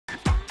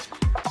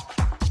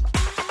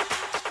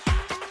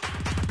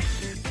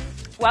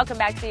Welcome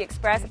back to The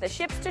Express at the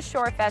Ships to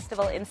Shore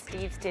Festival in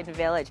Steveston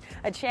Village.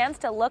 A chance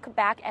to look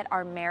back at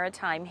our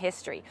maritime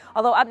history.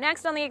 Although up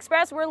next on The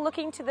Express, we're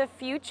looking to the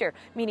future,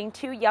 meeting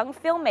two young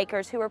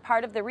filmmakers who were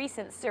part of the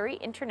recent Surrey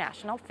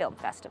International Film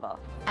Festival.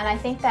 And I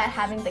think that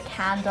having the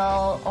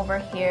candle over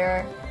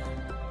here...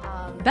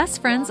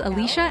 Best friends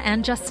Alicia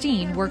and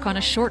Justine work on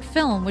a short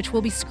film which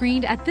will be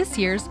screened at this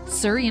year's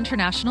Surrey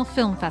International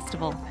Film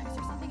Festival.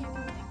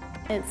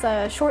 It's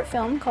a short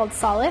film called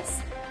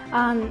Solace.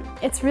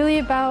 It's really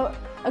about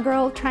a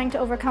girl trying to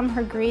overcome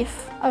her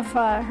grief of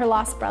her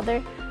lost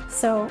brother.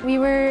 So we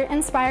were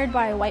inspired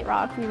by White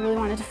Rock. We really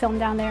wanted to film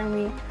down there,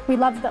 and we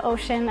loved the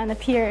ocean and the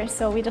pier,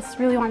 so we just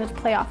really wanted to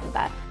play off of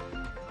that.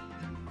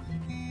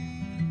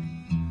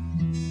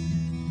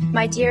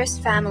 My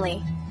dearest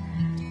family,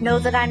 know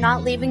that I'm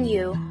not leaving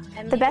you.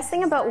 The best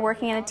thing about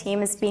working in a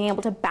team is being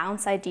able to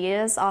bounce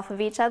ideas off of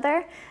each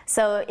other.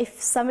 So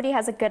if somebody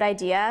has a good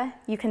idea,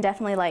 you can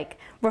definitely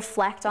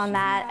reflect on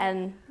that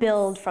and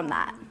build from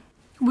that.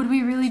 Would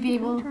we really be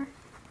able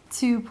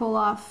to pull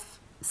off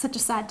such a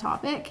sad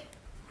topic?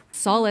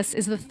 Solace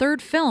is the third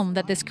film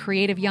that this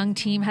creative young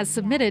team has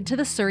submitted to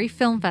the Surrey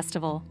Film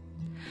Festival.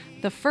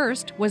 The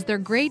first was their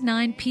grade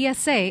 9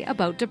 PSA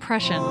about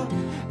depression.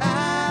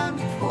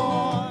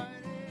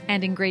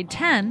 And in grade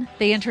 10,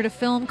 they entered a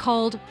film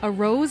called A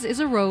Rose is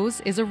a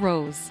Rose is a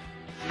Rose.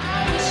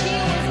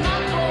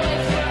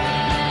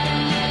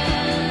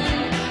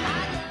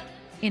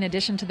 In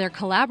addition to their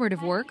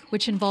collaborative work,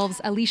 which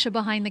involves Alicia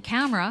behind the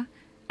camera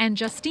and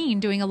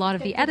Justine doing a lot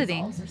of the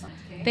editing,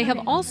 they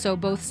have also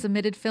both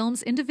submitted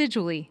films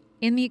individually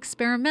in the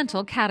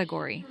experimental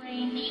category.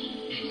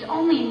 She's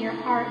only in your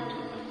heart.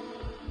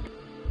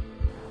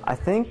 I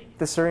think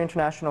the Surrey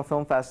International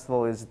Film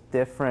Festival is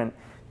different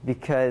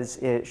because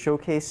it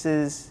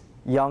showcases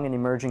young and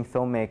emerging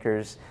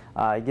filmmakers.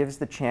 It gives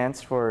the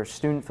chance for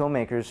student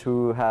filmmakers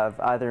who have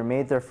either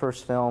made their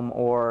first film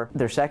or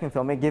their second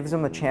film. It gives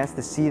them a chance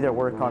to see their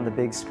work on the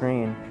big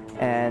screen.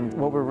 And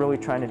what we're really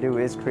trying to do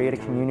is create a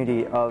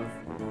community of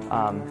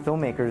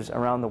filmmakers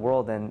around the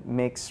world and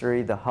make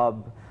Surrey the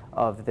hub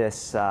of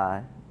this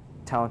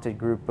talented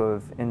group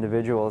of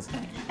individuals.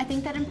 I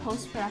think that in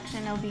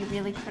post-production it'll be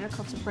really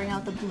critical to bring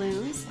out the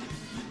blues.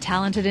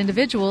 Talented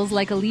individuals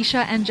like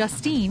Alicia and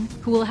Justine,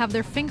 who will have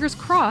their fingers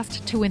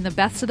crossed to win the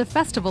Best of the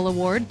Festival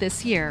award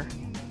this year.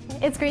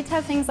 It's great to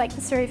have things like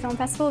the Surrey Film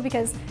Festival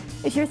because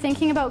if you're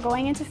thinking about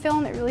going into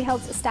film, it really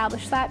helps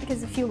establish that,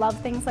 because if you love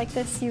things like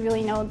this, you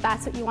really know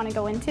that's what you want to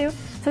go into.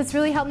 So it's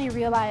really helped me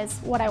realize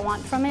what I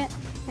want from it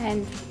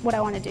and what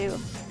I want to do.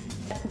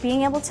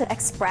 Being able to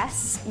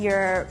express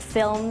your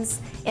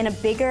films in a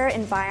bigger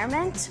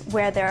environment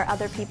where there are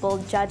other people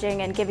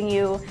judging and giving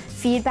you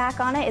feedback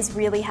on it is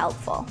really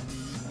helpful.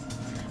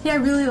 Yeah, I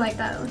really like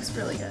that. It looks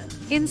really good.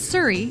 In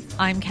Surrey,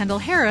 I'm Kendall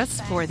Harris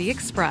for The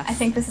Express. I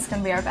think this is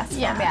going to be our best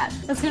film yet.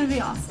 That's going to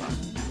be awesome.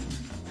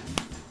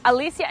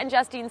 Alicia and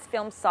Justine's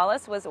film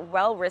Solace was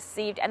well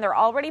received, and they're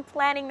already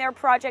planning their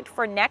project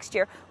for next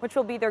year, which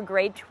will be their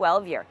grade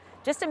 12 year.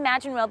 Just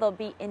imagine where they'll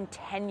be in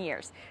 10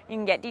 years. You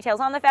can get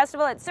details on the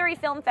festival at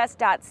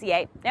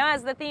surreyfilmfest.ca. Now,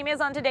 as the theme is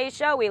on today's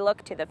show, we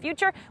look to the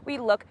future, we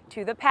look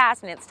to the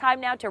past, and it's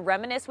time now to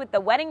reminisce with the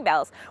wedding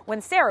bells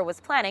when Sarah was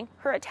planning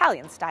her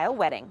Italian-style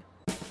wedding.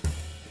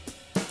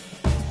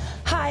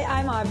 Hi,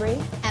 I'm Aubrey.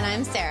 And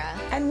I'm Sarah.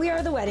 And we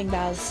are the Wedding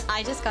Bells.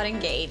 I just got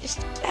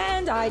engaged.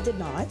 And I did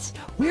not.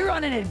 We're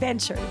on an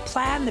adventure to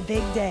plan the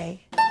big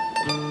day.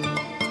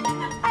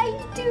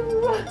 I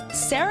do.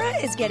 Sarah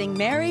is getting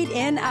married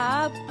in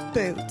a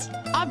boot.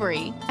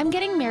 Aubrey, I'm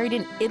getting married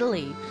in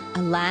Italy,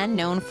 a land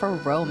known for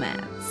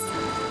romance.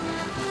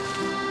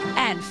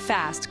 And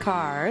fast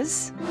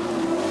cars.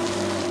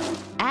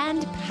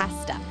 And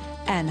pasta.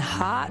 And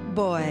hot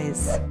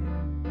boys.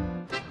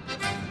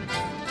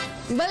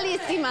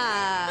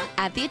 Bellissima!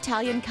 At the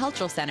Italian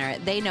Cultural Center,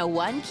 they know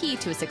one key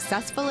to a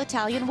successful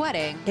Italian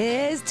wedding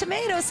is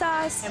tomato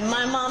sauce. And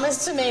my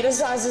mama's tomato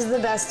sauce is the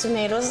best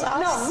tomato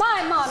sauce. No,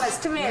 my mama's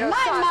tomato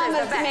sauce is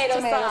the best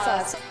tomato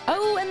sauce.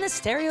 Oh, and the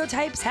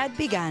stereotypes had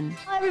begun.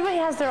 Everybody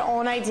has their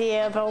own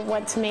idea about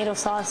what tomato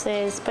sauce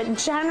is, but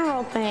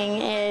general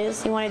thing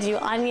is you want to do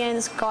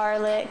onions,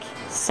 garlic,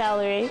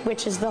 celery,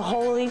 which is the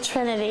holy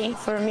trinity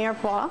for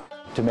mirepoix.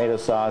 Tomato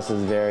sauce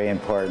is very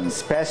important,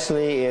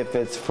 especially if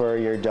it's for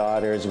your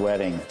daughter's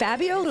wedding.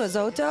 Fabio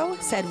Risotto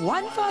said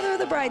one father of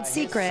the bride's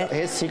secret.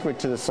 His secret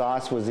to the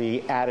sauce was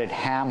he added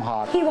ham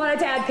hock. He wanted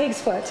to add pig's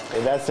foot.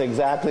 That's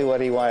exactly what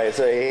he wanted.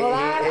 So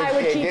I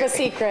would keep a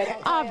secret.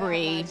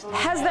 Aubrey.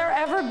 Has there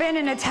ever been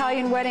an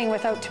Italian wedding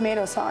without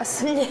tomato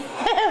sauce?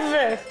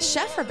 Never.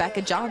 Chef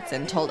Rebecca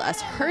Johnson told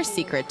us her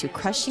secret to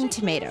crushing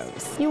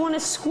tomatoes. You want to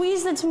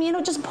squeeze the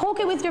tomato, just poke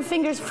it with your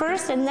fingers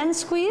first and then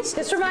squeeze.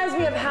 This reminds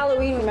me of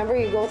Halloween. Remember,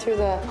 you go through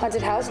the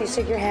haunted house, you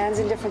stick your hands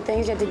in different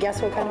things, you have to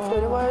guess what kind of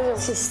food it was.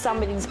 It's just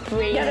somebody's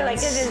brains. Yeah, they're like,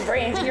 this is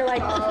brains. And you're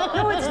like,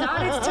 no, it's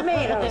not, it's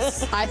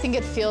tomatoes. I think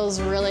it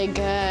feels really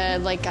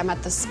good, like I'm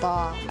at the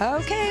spa.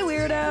 Okay,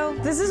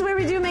 weirdo. This is where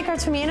we do make our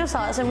tomato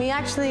sauce, and we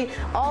actually,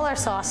 all our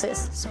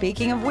sauces.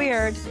 Speaking of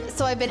weird.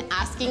 So I've been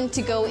asking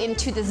to go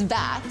into this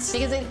vat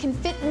because it can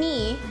fit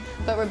me,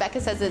 but Rebecca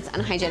says it's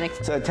unhygienic.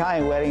 So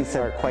Italian weddings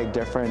are quite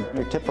different.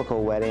 Your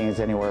typical wedding is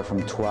anywhere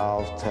from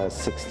 12 to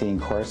 16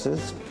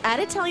 courses. At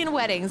Italian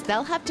weddings,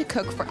 they'll have to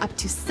cook for up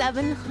to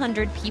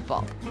 700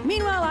 people.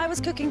 Meanwhile, I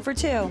was cooking for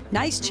 2.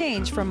 Nice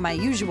change from my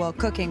usual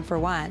cooking for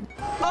 1.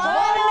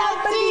 Buon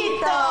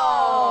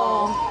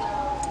appetito!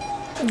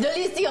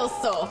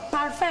 Delicioso.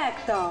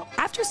 Perfecto.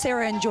 After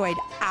Sarah enjoyed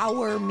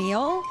our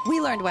meal,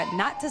 we learned what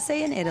not to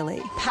say in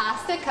Italy.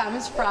 Pasta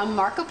comes from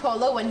Marco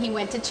Polo when he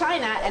went to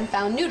China and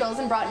found noodles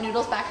and brought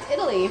noodles back to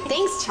Italy.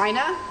 Thanks,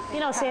 China. You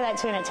don't say that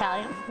to an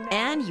Italian.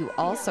 And you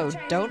also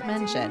don't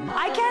mention.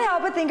 I can't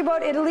help but think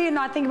about Italy and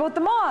not think about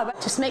the mob.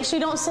 Just make sure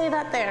you don't say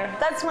that there.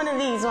 That's one of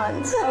these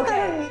ones.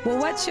 Okay. Well,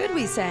 what should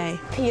we say?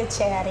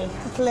 Piacere.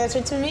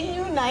 Pleasure to meet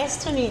you. Nice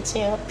to meet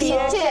you.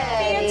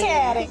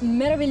 Piacere.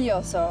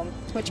 Meraviglioso,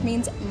 which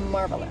means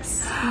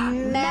marvelous.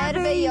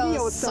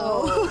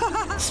 Meraviglioso.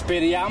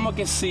 Speriamo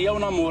che sia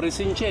un amore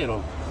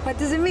sincero. What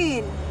does it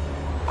mean?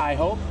 I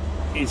hope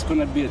it's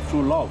gonna be a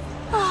true love.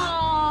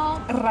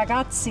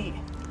 Ragazzi.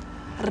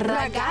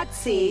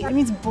 Ragazzi. It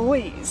means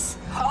boys.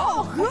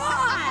 Oh,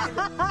 God!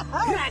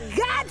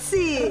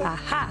 Ragazzi!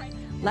 Aha!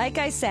 Like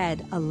I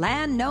said, a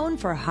land known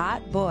for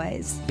hot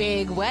boys.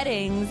 Big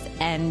weddings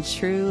and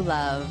true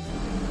love.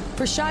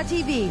 For Shaw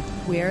TV,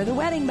 we're the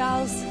Wedding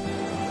Bells.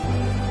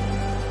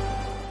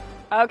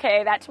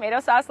 Okay, that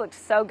tomato sauce looked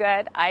so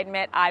good, I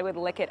admit I would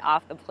lick it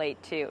off the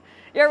plate too.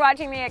 You're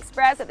watching The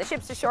Express at the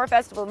Ships to Shore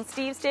Festival in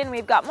Steveston.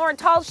 We've got more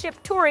tall ship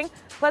touring,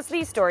 plus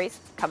these stories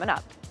coming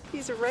up.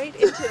 He's right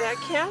into that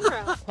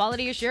camera.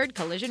 Quality assured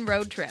collision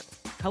road trip.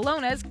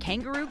 Kelowna's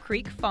Kangaroo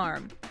Creek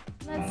Farm.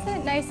 Let's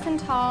sit nice and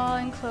tall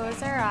and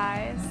close our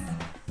eyes.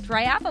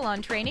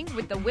 Triathlon training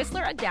with the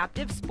Whistler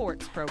Adaptive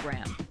Sports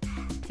Program.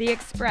 The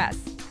Express.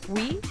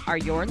 We are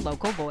your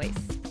local voice.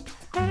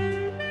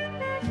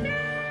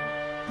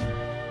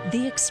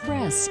 The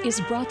Express is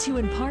brought to you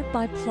in part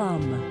by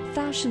Plum,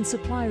 fashion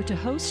supplier to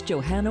host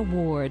Johanna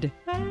Ward.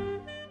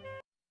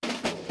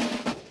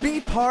 Be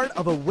part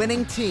of a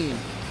winning team.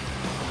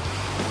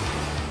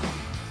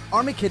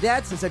 Army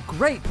Cadets is a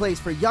great place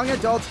for young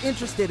adults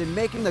interested in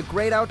making the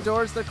great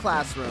outdoors their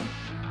classroom.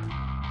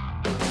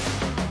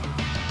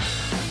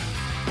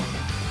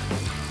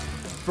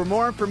 For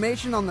more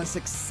information on this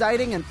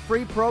exciting and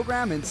free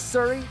program in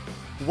Surrey,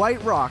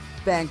 White Rock,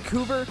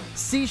 Vancouver,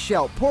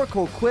 Sechelt, Port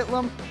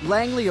Coquitlam,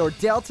 Langley, or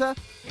Delta,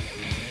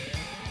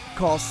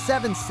 call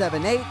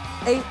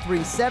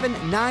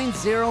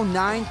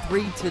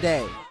 778-837-9093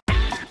 today.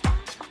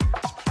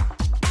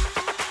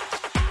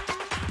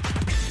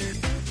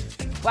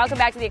 Welcome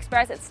back to The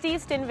Express at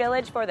Steveston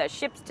Village for the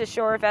Ships to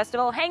Shore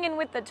Festival. Hanging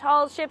with the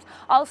tall ships,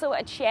 also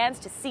a chance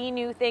to see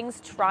new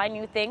things, try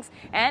new things,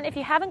 and if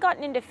you haven't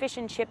gotten into fish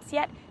and chips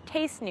yet,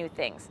 taste new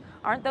things.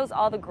 Aren't those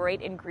all the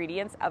great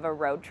ingredients of a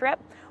road trip?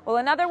 Well,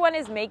 another one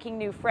is making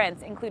new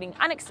friends, including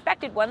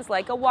unexpected ones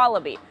like a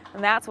wallaby.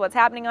 And that's what's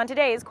happening on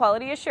today's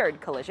Quality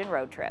Assured Collision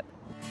Road Trip.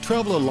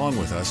 Travel along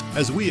with us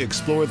as we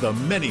explore the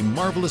many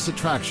marvelous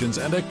attractions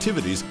and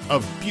activities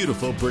of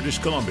beautiful British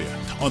Columbia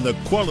on the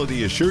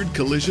Quality Assured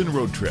Collision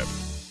Road Trip.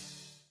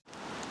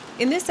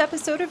 In this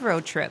episode of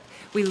Road Trip,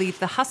 we leave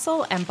the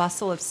hustle and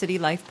bustle of city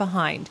life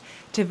behind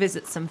to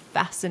visit some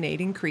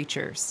fascinating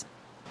creatures.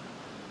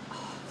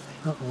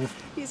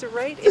 He's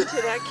right into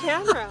that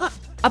camera.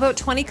 About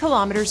 20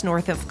 kilometers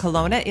north of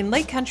Kelowna in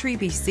Lake Country,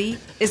 BC,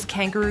 is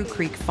Kangaroo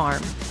Creek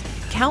Farm.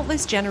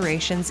 Countless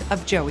generations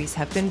of joeys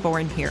have been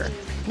born here,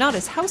 not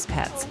as house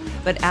pets,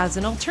 but as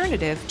an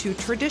alternative to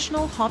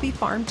traditional hobby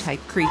farm type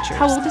creatures.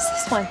 How old is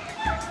this one?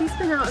 He's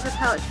been out of the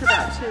pouch for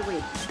about 2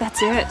 weeks.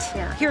 That's it.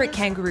 Yeah. Here at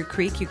Kangaroo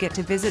Creek, you get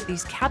to visit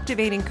these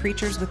captivating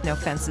creatures with no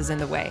fences in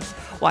the way,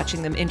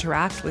 watching them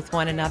interact with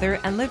one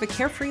another and live a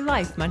carefree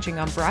life munching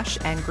on brush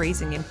and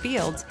grazing in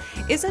fields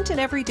isn't an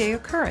everyday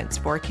occurrence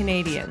for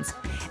Canadians.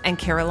 And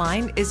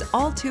Caroline is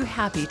all too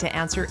happy to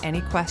answer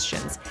any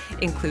questions,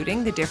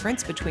 including the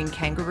difference between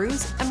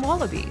kangaroos and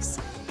wallabies.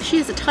 She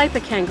is a type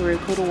of kangaroo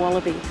called a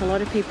wallaby. A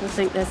lot of people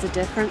think there's a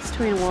difference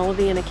between a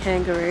wallaby and a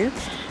kangaroo.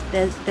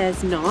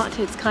 There's not.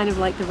 It's kind of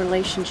like the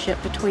relationship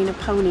between a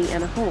pony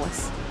and a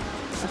horse.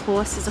 A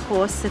horse is a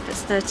horse if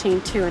it's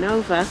 13.2 and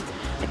over.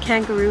 A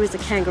kangaroo is a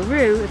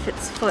kangaroo if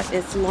its foot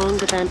is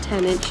longer than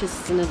 10 inches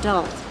as an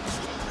adult.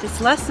 If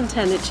it's less than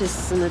 10 inches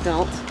as an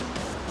adult,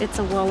 it's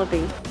a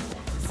wallaby.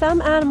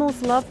 Some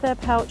animals love their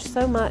pouch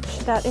so much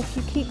that if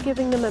you keep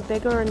giving them a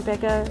bigger and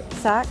bigger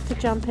sack to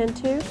jump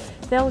into,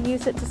 they'll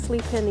use it to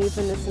sleep in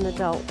even as an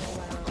adult.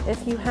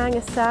 If you hang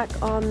a sack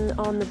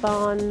on the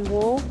barn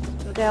wall,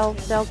 they'll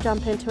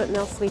jump into it and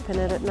they'll sleep in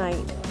it at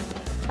night.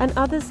 And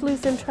others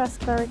lose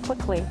interest very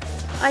quickly.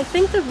 I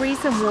think the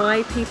reason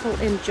why people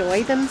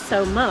enjoy them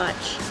so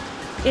much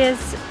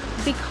is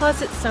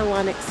because it's so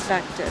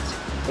unexpected.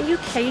 You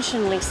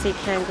occasionally see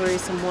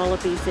kangaroos and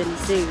wallabies in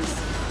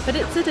zoos, but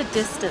it's at a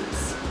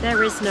distance.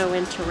 There is no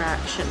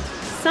interaction.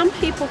 Some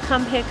people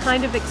come here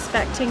kind of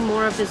expecting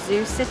more of a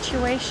zoo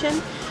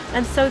situation,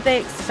 and so they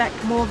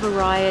expect more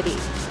variety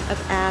of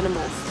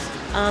animals.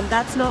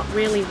 That's not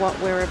really what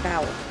we're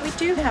about. We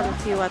do have a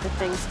few other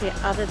things here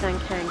other than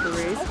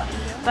kangaroos,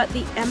 but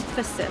the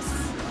emphasis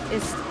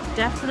is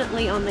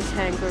definitely on the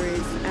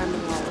kangaroos and the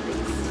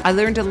wallabies. I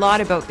learned a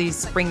lot about these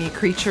springy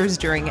creatures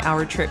during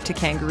our trip to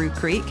Kangaroo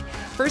Creek.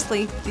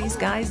 Firstly, these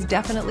guys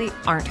definitely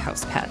aren't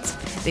house pets.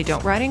 They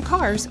don't ride in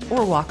cars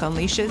or walk on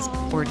leashes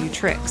or do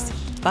tricks,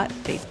 but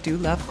they do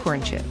love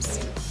corn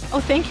chips. Oh,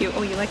 thank you.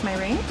 Oh, you like my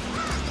ring?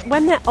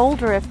 When they're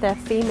older, if they're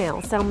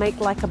females, they'll make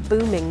like a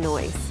booming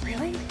noise.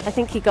 Really? I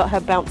think he got her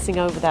bouncing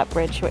over that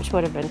bridge, which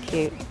would have been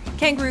cute.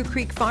 Kangaroo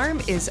Creek Farm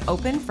is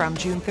open from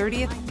June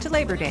 30th to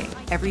Labor Day,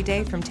 every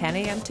day from 10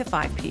 a.m. to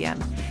 5 p.m.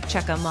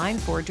 Check online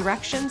for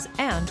directions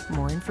and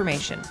more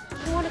information.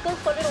 You want to go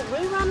for a little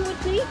rerun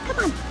with me?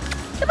 Come on,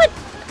 come on.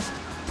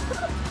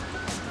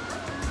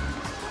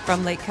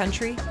 From Lake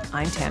Country,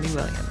 I'm Tammy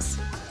Williams.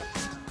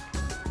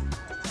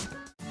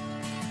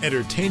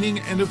 Entertaining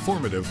and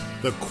informative,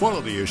 the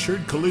Quality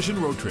Assured Collision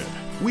Road Trip.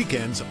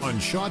 Weekends on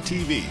Shaw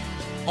TV.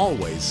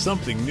 Always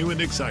something new and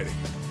exciting.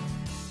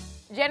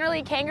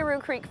 Generally, Kangaroo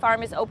Creek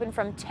Farm is open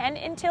from 10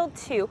 until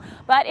 2,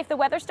 but if the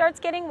weather starts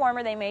getting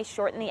warmer, they may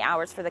shorten the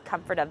hours for the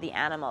comfort of the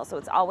animals, so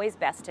it's always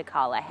best to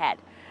call ahead.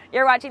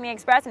 You're watching The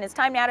Express, and it's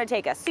time now to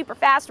take a super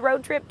fast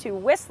road trip to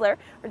Whistler.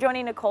 We're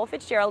joining Nicole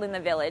Fitzgerald in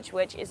the Village,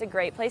 which is a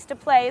great place to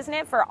play, isn't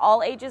it, for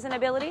all ages and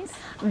abilities?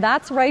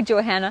 That's right,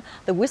 Johanna.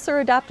 The Whistler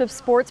Adaptive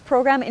Sports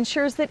Program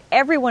ensures that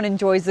everyone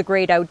enjoys the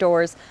great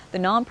outdoors. The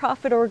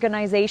nonprofit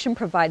organization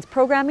provides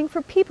programming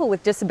for people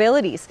with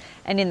disabilities,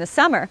 and in the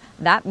summer,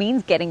 that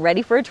means getting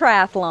ready for a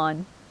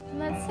triathlon.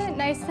 Let's sit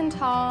nice and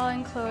tall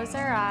and close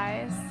our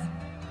eyes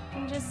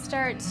and just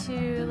start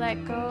to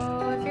let go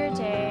of your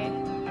day.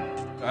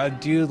 I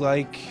do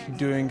like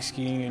doing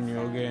skiing and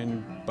yoga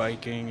and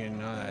biking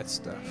and all that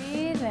stuff.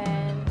 Breathe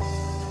in,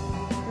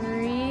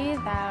 breathe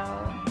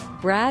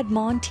out. Brad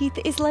Monteith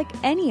is like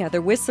any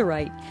other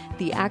Whistlerite.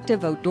 The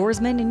active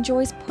outdoorsman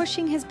enjoys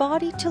pushing his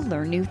body to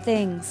learn new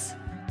things.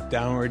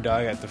 Downward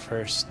dog at the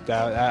first,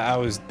 that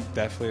was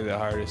definitely the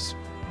hardest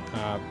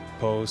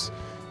pose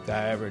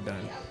that I ever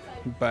done.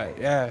 But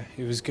yeah,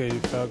 it was good,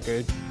 it felt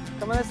good.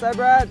 Come on this side,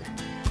 Brad.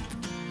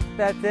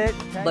 That's it.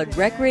 But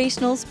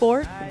recreational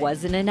sport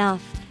wasn't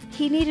enough.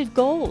 He needed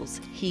goals,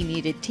 he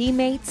needed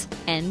teammates,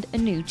 and a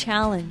new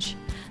challenge.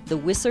 The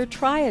Whistler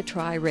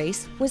Try-a-Try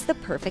race was the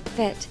perfect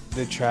fit.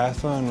 The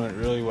triathlon went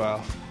really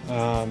well.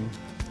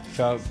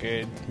 Felt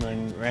good,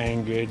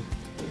 ran good.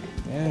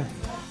 Yeah.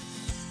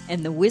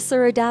 And the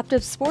Whistler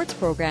Adaptive Sports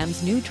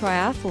Program's new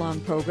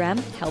triathlon program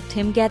helped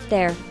him get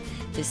there.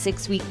 The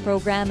 6-week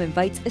program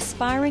invites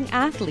aspiring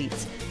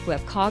athletes who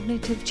have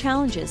cognitive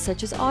challenges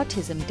such as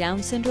autism,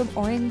 Down syndrome,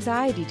 or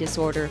anxiety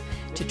disorder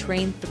to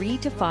train 3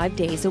 to 5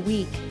 days a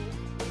week.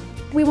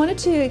 We wanted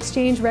to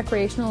exchange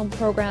recreational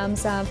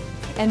programs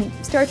and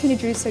start to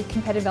introduce a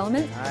competitive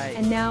element. Nice.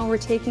 And now we're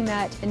taking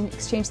that and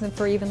exchanging them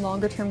for even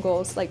longer term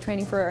goals, like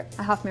training for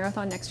a half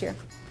marathon next year.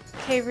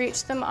 Okay,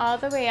 reach them all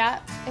the way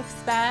up,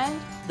 expand.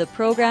 The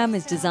program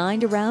is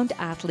designed around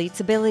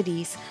athletes'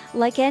 abilities.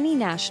 Like any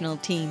national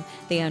team,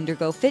 they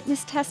undergo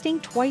fitness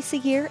testing twice a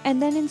year,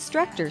 and then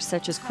instructors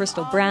such as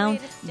Crystal Brown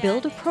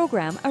build a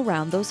program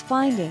around those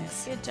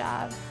findings. Good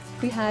job.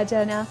 We had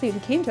an athlete who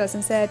came to us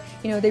and said,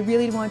 they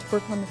really wanted to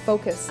work on the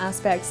focus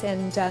aspects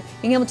and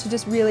being able to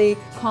just really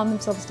calm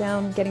themselves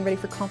down getting ready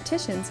for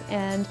competitions.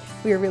 And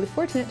we were really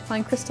fortunate to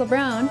find Crystal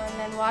Brown. And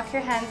then walk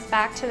your hands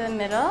back to the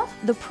middle.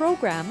 The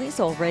program is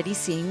already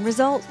seeing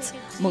results.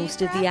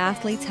 Most of the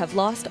athletes have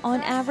lost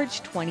on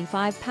average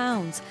 25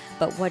 pounds.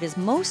 But what is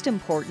most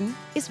important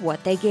is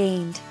what they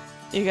gained.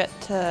 You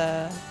get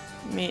to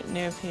meet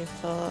new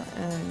people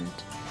and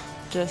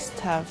just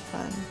have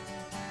fun.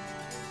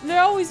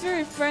 They're always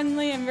very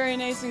friendly and very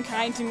nice and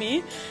kind to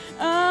me,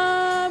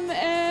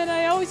 and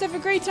I always have a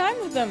great time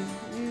with them.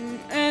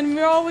 And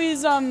we're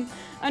always, I'm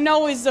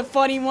always the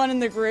funny one in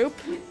the group.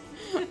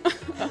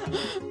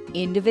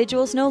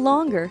 Individuals no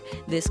longer.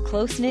 This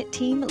close-knit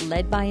team,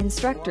 led by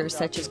instructors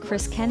such as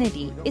Chris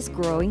Kennedy, is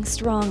growing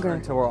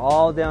stronger. So we're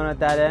all down at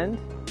that end,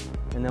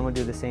 and then we'll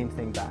do the same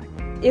thing back.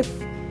 If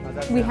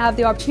we have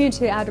the opportunity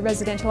to add a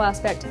residential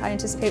aspect, I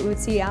anticipate we would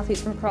see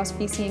athletes from across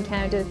BC and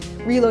Canada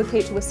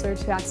relocate to Whistler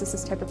to access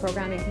this type of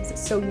programming because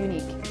it's so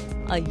unique.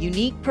 A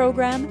unique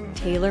program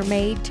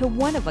tailor-made to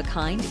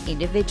one-of-a-kind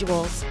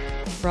individuals.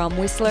 From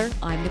Whistler,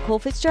 I'm Nicole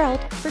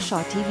Fitzgerald for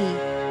Shaw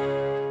TV.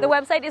 The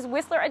website is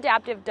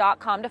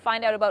whistleradaptive.com to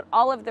find out about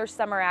all of their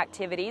summer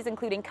activities,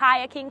 including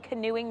kayaking,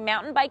 canoeing,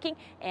 mountain biking,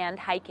 and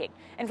hiking.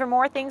 And for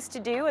more things to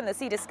do in the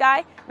Sea to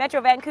Sky, Metro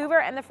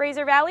Vancouver, and the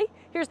Fraser Valley,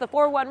 here's the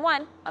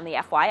 411 on the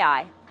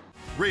FYI.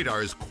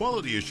 Radar's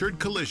Quality Assured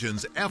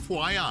Collisions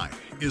FYI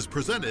is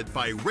presented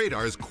by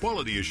Radar's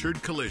Quality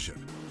Assured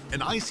Collision,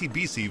 an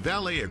ICBC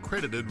Valet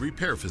accredited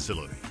repair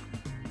facility.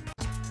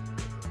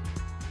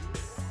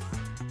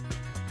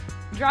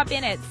 drop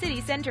in at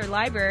City Centre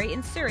Library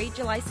in Surrey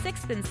July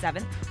 6th and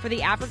 7th for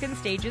the African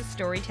Stages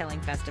Storytelling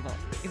Festival.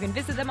 You can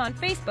visit them on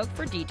Facebook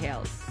for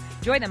details.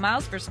 Join the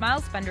Miles for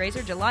Smiles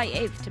fundraiser July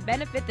 8th to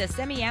benefit the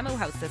Semiahmoo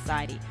House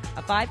Society,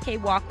 a 5K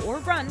walk or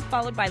run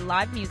followed by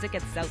live music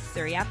at South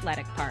Surrey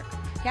Athletic Park.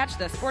 Catch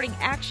the sporting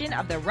action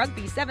of the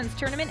Rugby Sevens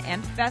Tournament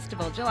and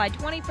Festival July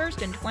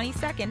 21st and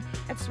 22nd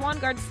at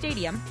Swangard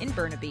Stadium in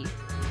Burnaby.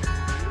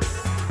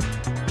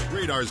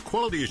 Radar's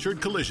Quality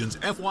Assured Collisions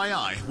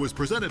FYI was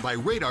presented by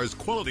Radar's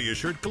Quality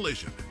Assured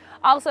Collision.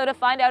 Also, to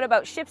find out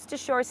about Ships to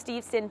Shore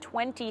Steveston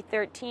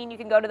 2013, you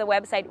can go to the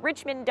website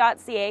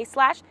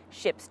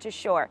richmond.ca/ships to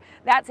shore.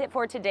 That's it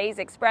for today's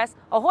Express.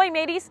 Ahoy,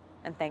 mateys,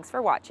 and thanks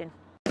for watching.